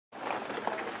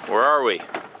Where are we?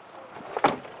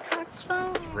 Cox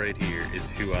Farms. Right here is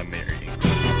who I'm marrying.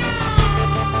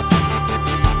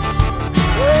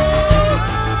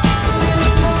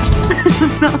 This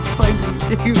is not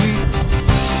funny, baby.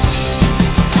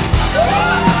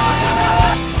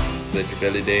 Is that your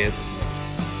belly dance?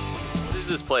 What is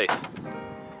this place?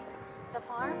 It's a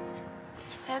farm.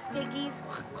 It has piggies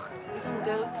and some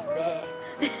goats.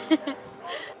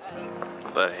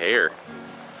 The hair.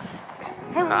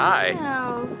 Hi.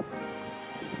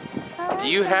 Do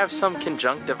you have some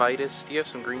conjunctivitis? Do you have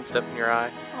some green stuff in your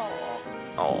eye?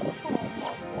 Oh.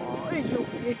 Little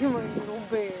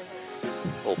bear.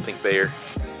 Little pink bear.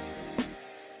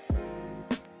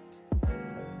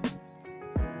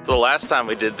 So the last time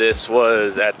we did this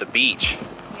was at the beach.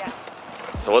 Yeah.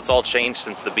 So what's all changed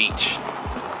since the beach?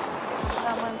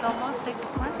 Someone's almost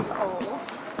 6 months old.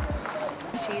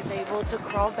 She's able to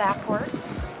crawl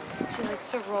backwards. She likes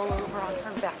to roll over on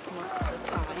her back most of the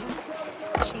time.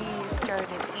 She started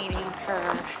eating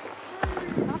her,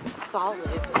 not solids,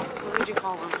 what would you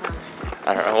call them?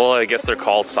 I don't know, well I guess they're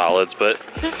called solids, but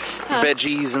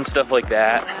veggies and stuff like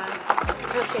that.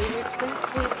 Her favorite's been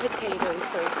sweet potatoes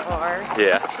so far.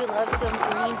 Yeah. She loves some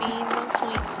green beans and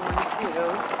sweet corn too.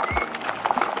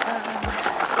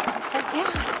 But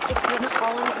yeah, it's just been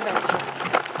all an adventure.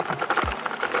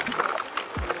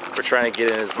 We're trying to get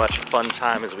in as much fun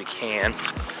time as we can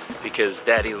because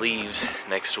Daddy leaves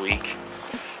next week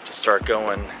to start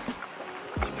going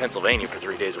to Pennsylvania for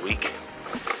 3 days a week.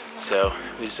 So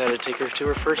we decided to take her to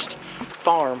her first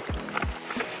farm.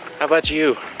 How about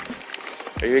you?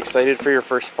 Are you excited for your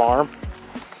first farm?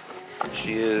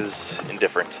 She is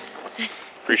indifferent.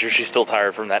 Pretty sure she's still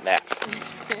tired from that nap.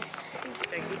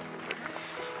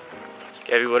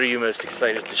 Gabby, what are you most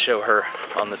excited to show her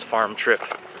on this farm trip?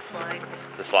 The slides.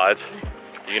 The slides?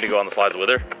 You gonna go on the slides with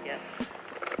her? Yes.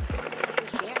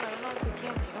 We can, I don't know if we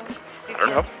can. I don't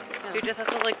know. You just have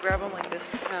to like grab them like this.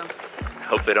 No.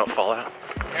 Hope they don't fall out.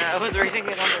 Yeah, I was reading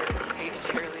it on their page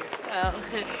earlier. Oh.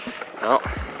 Well,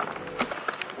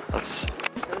 let's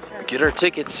get our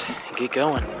tickets and get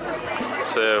going.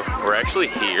 So we're actually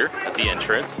here at the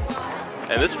entrance,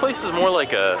 and this place is more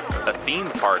like a theme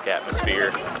park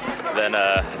atmosphere than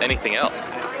anything else.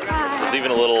 There's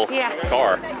even a little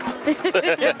car.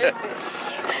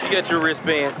 You got your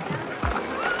wristband?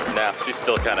 No, she's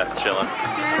still kind of chilling. You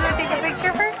want to take a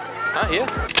picture first? Huh, yeah.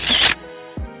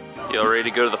 Y'all ready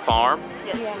to go to the farm?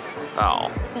 Yes.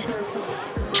 Oh.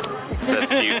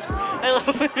 That's cute. I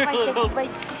love when they're little.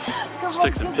 Just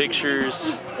took some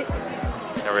pictures.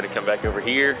 Now we're gonna come back over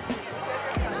here.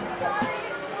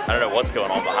 I don't know what's going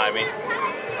on behind me.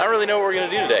 I don't really know what we're gonna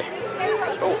do today.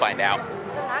 But we'll find out.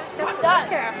 I'm still done.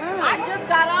 I just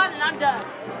got on and I'm done.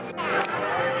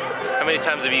 How many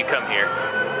times have you come here?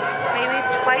 Maybe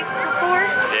twice before?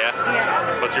 Yeah?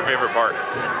 Yeah. What's your favorite part?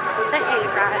 The hay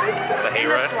ride. The hay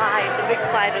And ride? the slide. The big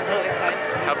slide is always fun.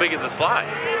 How big is the slide?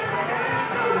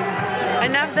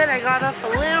 Enough that I got off a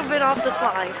little bit off the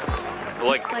slide.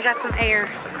 Like I got some air.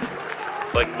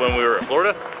 when we were in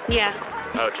Florida? Yeah.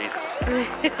 Oh, Jesus.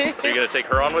 So you're gonna take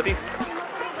her on with you?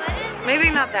 Maybe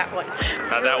not that one.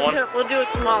 Not that one? We'll do a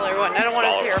smaller one. I don't want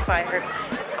to terrify her.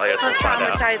 I guess we'll Let's find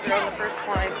out. traumatize her on the first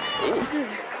slide. Ooh,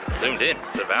 zoomed in,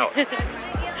 it's about.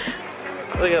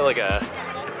 Look at like a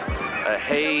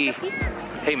hay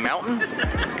mountain?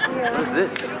 Yeah. What is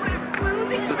this?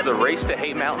 Is this the race to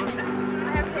Hay Mountain?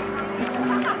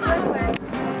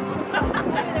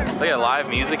 They got live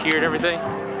music here and everything.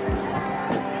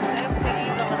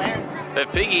 They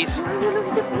have piggies.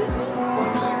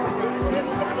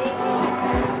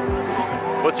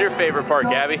 What's your favorite part,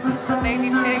 Gabby? The baby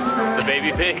pigs. The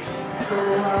baby pigs.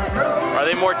 Are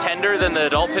they more tender than the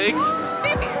adult pigs?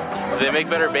 Do they make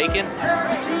better bacon?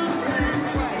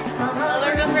 Well,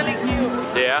 they're just really cute.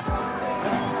 Yeah.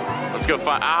 Let's go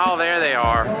find. Oh, there they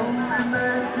are.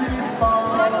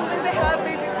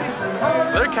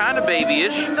 They're kind of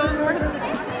babyish.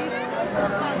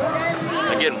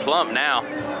 They're getting plump now.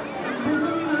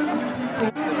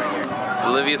 It's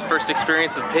Olivia's first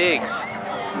experience with pigs.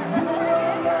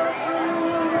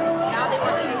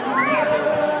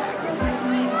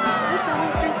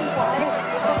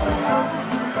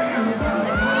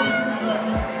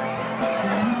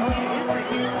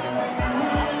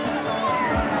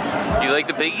 You like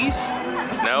the piggies?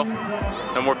 No?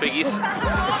 No more piggies?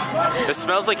 This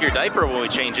smells like your diaper when we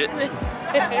change it.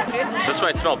 This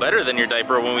might smell better than your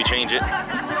diaper when we change it.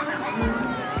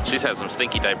 She's had some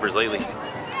stinky diapers lately.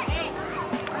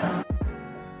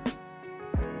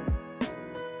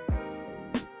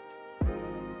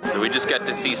 So we just got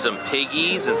to see some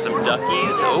piggies and some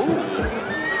duckies. Oh,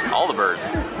 all the birds.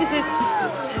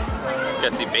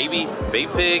 Gotta see baby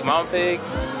pig, mom pig.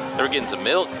 They were getting some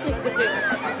milk.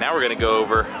 Now we're gonna go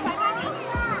over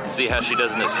and see how she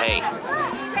does in this hay.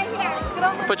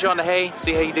 Put you on the hay,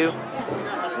 see how you do.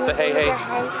 The hay.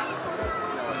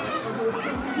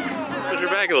 Put your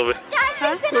back a little bit.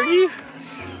 Huh? Look at you.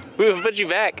 We gotta put you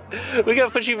back. We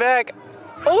gotta put you back.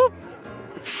 Oh!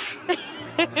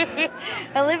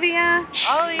 Olivia,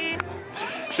 Ollie.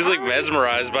 She's like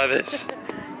mesmerized by this.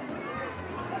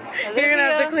 You're gonna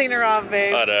have to clean her off,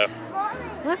 babe. I know.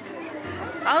 What?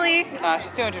 Ollie.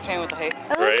 She's too entertained with the hay.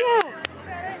 Right?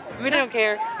 We don't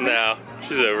care. No,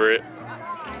 she's over it.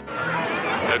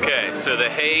 Okay, so the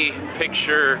hay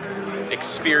picture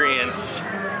experience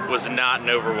was not an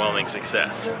overwhelming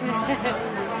success.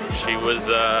 She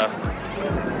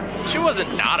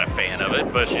wasn't not a fan of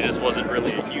it, but she just wasn't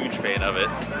really a huge fan of it.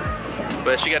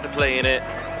 But she got to play in it.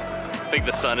 I think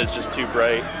the sun is just too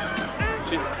bright.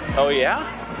 Oh yeah?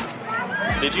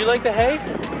 Did you like the hay?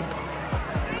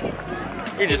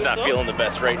 You're just not feeling the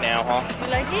best right now, huh?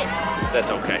 You like it? That's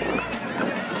okay.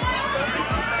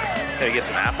 Gotta get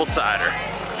some apple cider.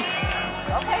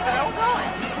 Okay, girl, we're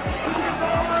going.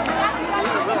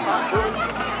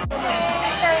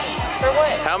 For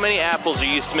what? How many apples are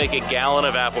used to make a gallon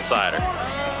of apple cider?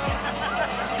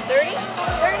 30?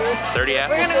 30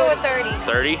 apples? We're gonna go with 30.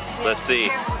 30? Let's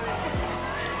see.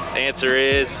 The answer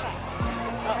is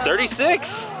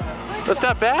 36. That's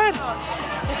not bad.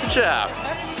 Good job.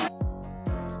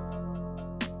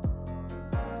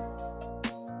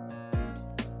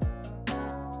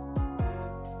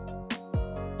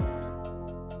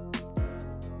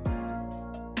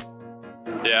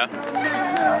 Yeah.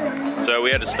 So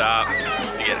we had to stop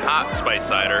to get hot spice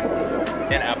cider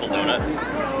and apple donuts.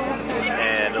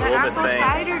 And the little Miss thing,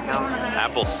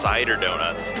 apple cider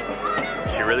donuts.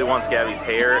 She really wants Gabby's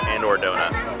hair and or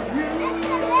donut.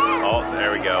 Oh,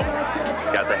 there we go.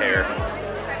 Got the hair.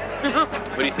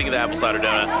 What do you think of the apple cider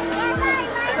donuts?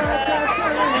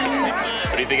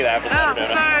 What do you think of the apple cider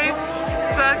donuts? Sorry.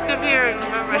 Selective hearing,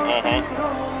 remember?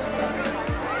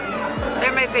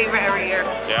 They're my favorite every year.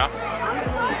 Yeah?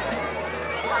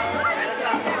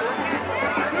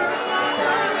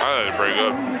 Oh, that's pretty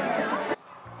good.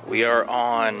 We are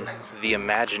on the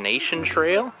Imagination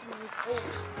Trail.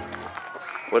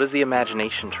 What is the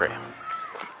Imagination Trail?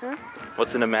 Huh?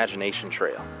 What's an Imagination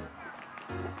Trail?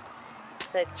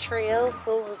 The trail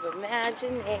full of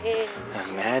imagination.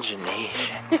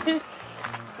 Imagination.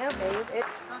 No, babe.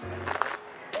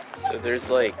 So there's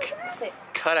like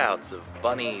cutouts of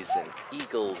bunnies and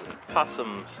eagles and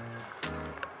possums.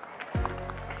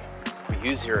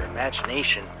 Use your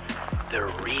imagination. They're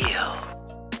real.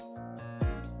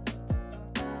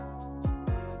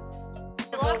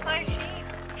 She lost 5 sheep.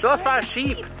 She lost 5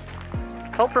 sheep.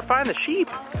 Help her find the sheep.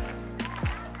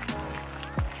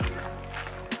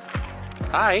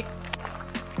 Hi.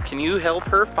 Can you help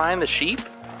her find the sheep?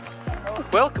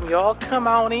 Welcome, y'all. Come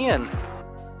on in.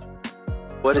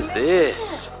 What is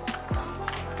this?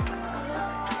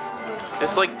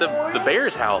 It's like the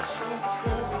bear's house.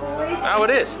 Oh,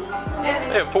 it is.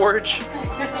 They have porridge.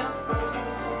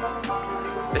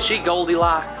 Is she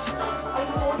Goldilocks? You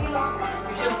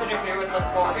should sit here with the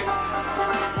porridge.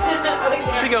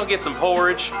 She gonna get some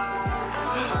porridge.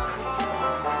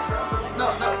 No,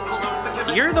 hold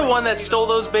on. You're the one that stole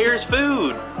those bears'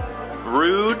 food.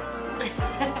 Rude.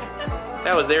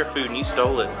 That was their food and you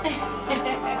stole it.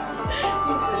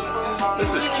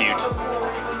 This is cute.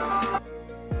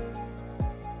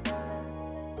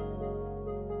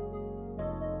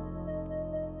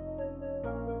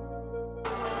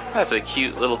 That's a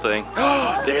cute little thing.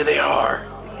 There they are.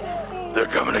 They're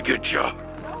coming to get you.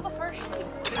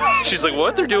 She's like,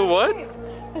 what? They're doing what?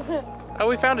 Oh,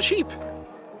 we found a sheep.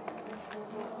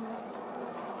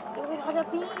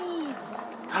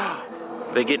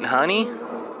 They getting honey?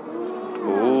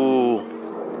 Ooh.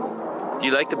 Do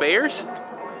you like the bears?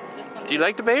 Do you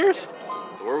like the bears?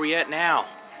 Where are we at now?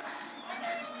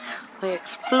 We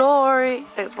exploring.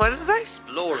 What is that?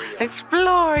 Exploria.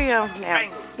 Exploria.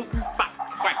 Bang. Bop.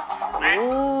 Quack.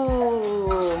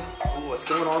 Ooh. Ooh, what's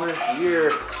going on in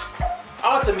here?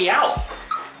 Oh, it's a meow.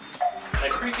 A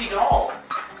creepy doll.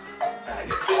 And a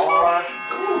guitar.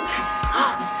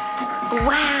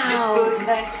 Wow. Boogie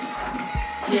nights.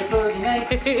 Yeah, boogie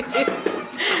nights.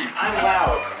 I'm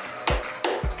loud.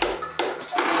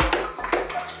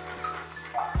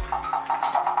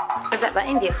 What's that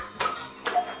behind you?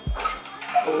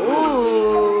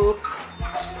 Ooh.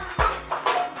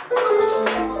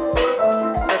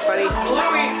 That's funny.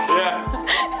 Yeah.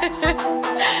 I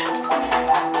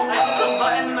put the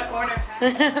button in the corner.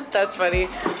 That's funny.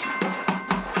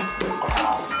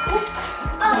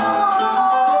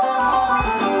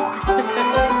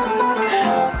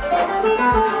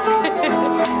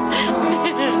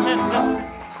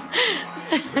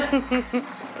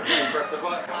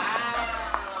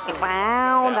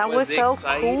 Wow, that was so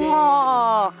exciting.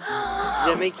 cool. Did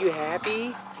that make you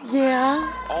happy?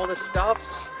 Yeah. All the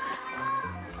stuffs?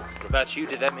 What about you?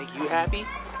 Did that make you happy?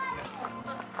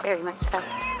 Very much so.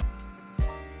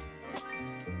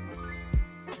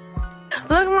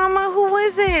 Look, Mama, who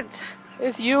is it?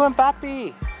 It's you and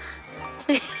Papi.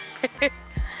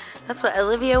 That's what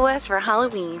Olivia was for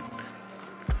Halloween.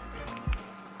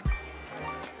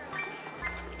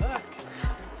 Look,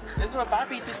 this is what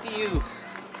Papi did to you.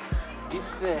 You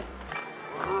fit.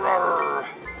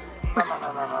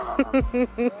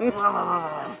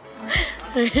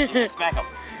 Smack him.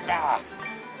 Ah.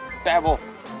 Bad wolf.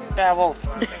 Bad wolf.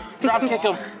 Drop kick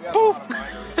him. Boof.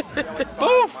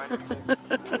 Boof.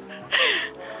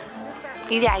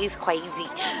 Yeah, he's crazy.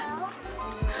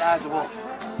 Ride the wolf.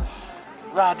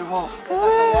 Ride the wolf.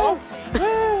 Wow.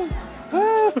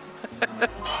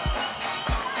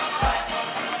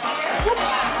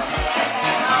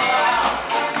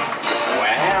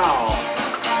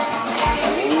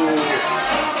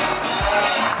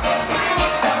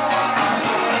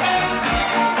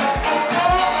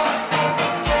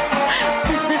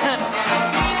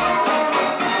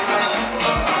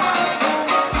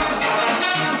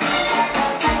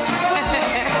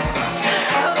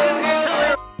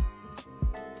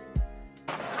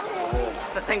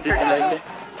 Did you like it?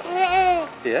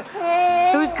 Yeah?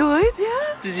 It was good?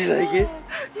 Yeah? Did you like it?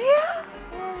 Yeah.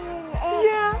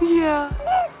 Yeah. Yeah.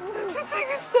 The thing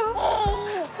is so.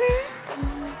 See?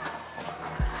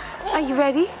 Are you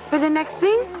ready for the next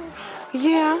thing?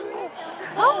 Yeah.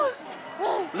 Oh.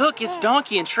 Look, it's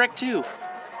Donkey and Shrek 2.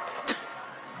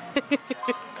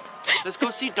 Let's go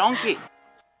see Donkey.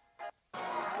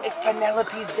 It's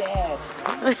Penelope's dad.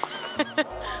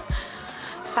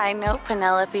 Side note,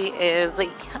 Penelope is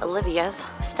like Olivia's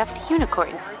stuffed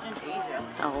unicorn.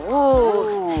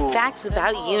 Oh, Ooh. facts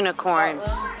about unicorns.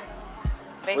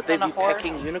 Would they be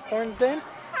pecking unicorns then?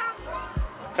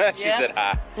 She said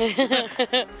hi.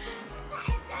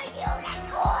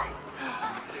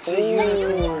 It's a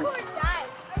unicorn.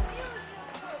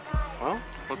 Well,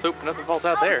 let's hope nothing falls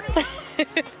out there.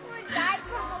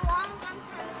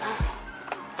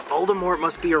 Voldemort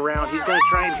must be around. He's gonna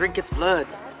try and drink its blood.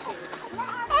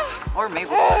 Or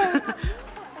maybe.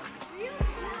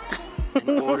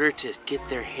 In order to get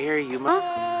their hair, you must.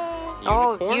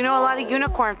 Oh, you know a lot of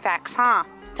unicorn facts, huh?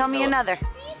 Tell me another.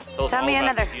 Tell me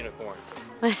another. Unicorns.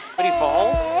 But he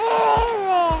falls?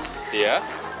 Yeah.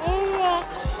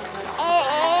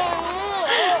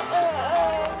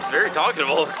 Very talkative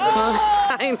all of a sudden.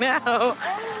 I know.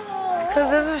 It's because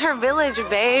this is her village,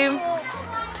 babe.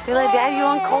 You're like, Dad, you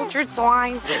uncultured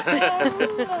swine.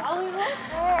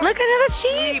 Look at the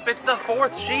sheep. It's the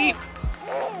fourth sheep.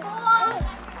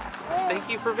 Thank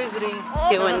you for visiting.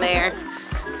 Doing there.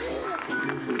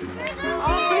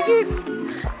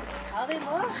 How they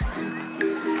look?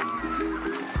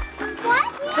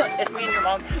 It's me and your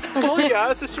mom. Oh yeah,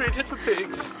 it's a straight hit for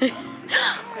pigs. Look,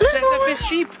 That's a fish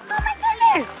sheep. Oh my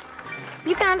goodness.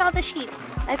 You found all the sheep.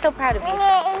 I'm so proud of you.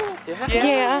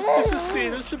 Yeah. This is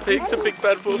sweet. It's a pig's a big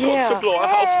bad wolf Yeah. wants to blow our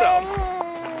house down.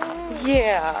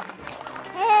 Yeah.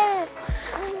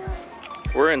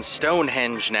 We're in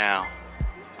Stonehenge now.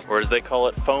 Or as they call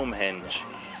it, Foamhenge.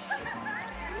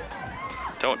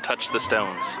 Don't touch the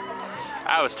stones.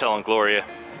 I was telling Gloria,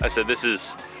 I said this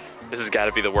has got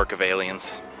to be the work of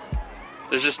aliens.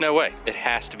 There's just no way. It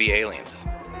has to be aliens.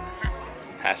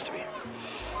 Has to be.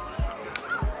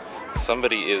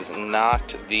 Somebody is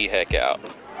knocked the heck out.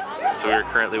 So we are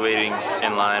currently waiting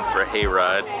in line for a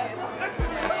hayride,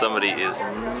 and somebody is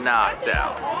knocked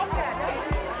out.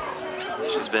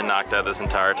 She's been knocked out this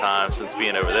entire time since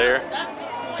being over there.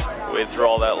 Waited through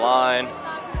all that line.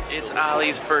 It's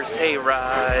Ollie's first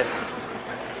hayride.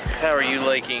 How are you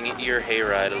liking your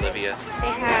hayride, Olivia? Say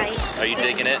hi. Are you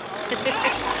digging it?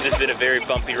 It's been a very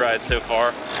bumpy ride so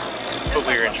far, but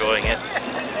we're enjoying it.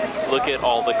 Look at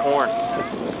all the corn.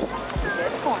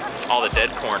 All the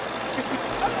dead corn.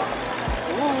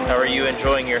 How are you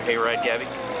enjoying your hayride, Gabby?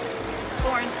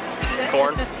 Corn.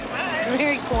 Corn?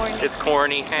 Very corny. It's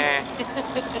corny.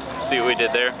 See what we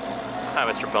did there? Hi,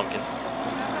 Mr. Pumpkin.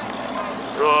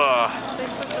 Ugh.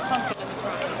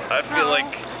 I feel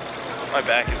like my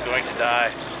back is going to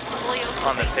die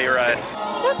on this hayride.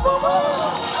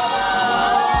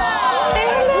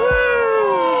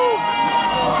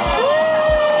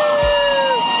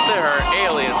 There are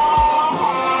aliens.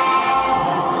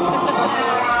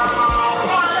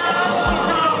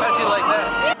 How'd you like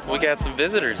that? We got some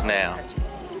visitors now.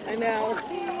 I know.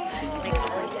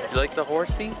 Do you like the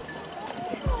horsey?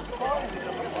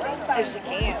 If she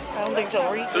can. I don't think she'll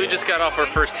reach. So we just got off our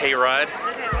first hayride.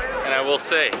 And I will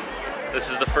say, this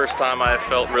is the first time I have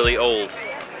felt really old.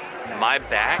 My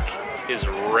back is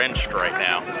wrenched right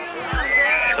now.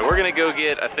 So we're gonna go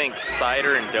get, I think,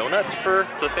 cider and donuts for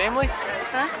the family.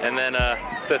 Huh? And then,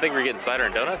 so I think we're getting cider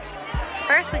and donuts.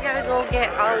 First, we gotta go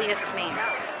get Ollie a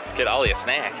snack. Get Ollie a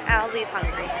snack. Ollie's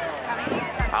hungry.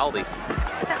 Aldi.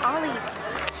 Is it Ollie?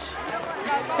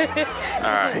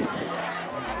 All right.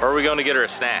 Where are we going to get her a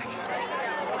snack?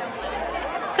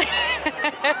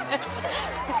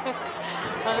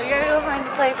 Well, we gotta go find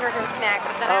a place for her snack.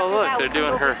 But then Oh, after look, that, they're we can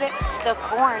doing go her- visit the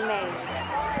corn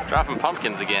maze. Dropping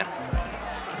pumpkins again.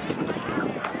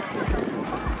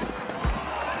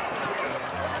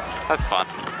 That's fun.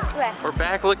 Look, We're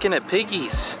back looking at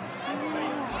piggies.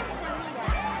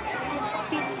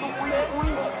 he's so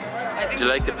oink. Do you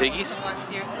like the piggies?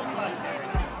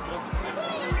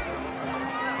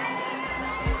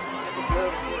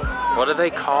 What are they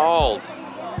called?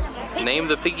 Name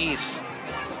the piggies.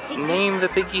 Name the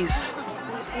piggies.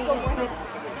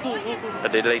 Are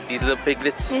they like these little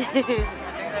piglets?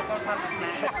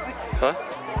 Huh?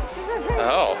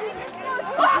 Oh.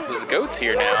 There's goats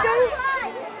here now.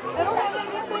 I don't have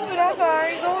anything, but I'm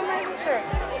sorry. Go and register.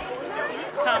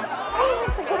 Come.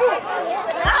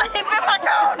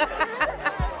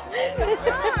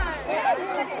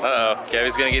 Uh-oh.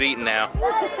 Gabby's gonna get eaten now.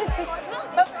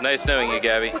 It's nice knowing you,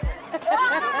 Gabby.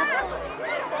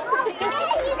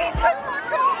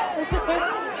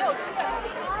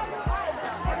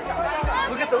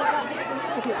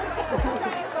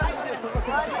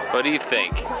 What do you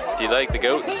think? Do you like the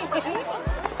goats?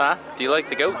 Huh? Do you like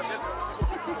the goats?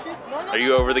 Are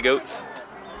you over the goats?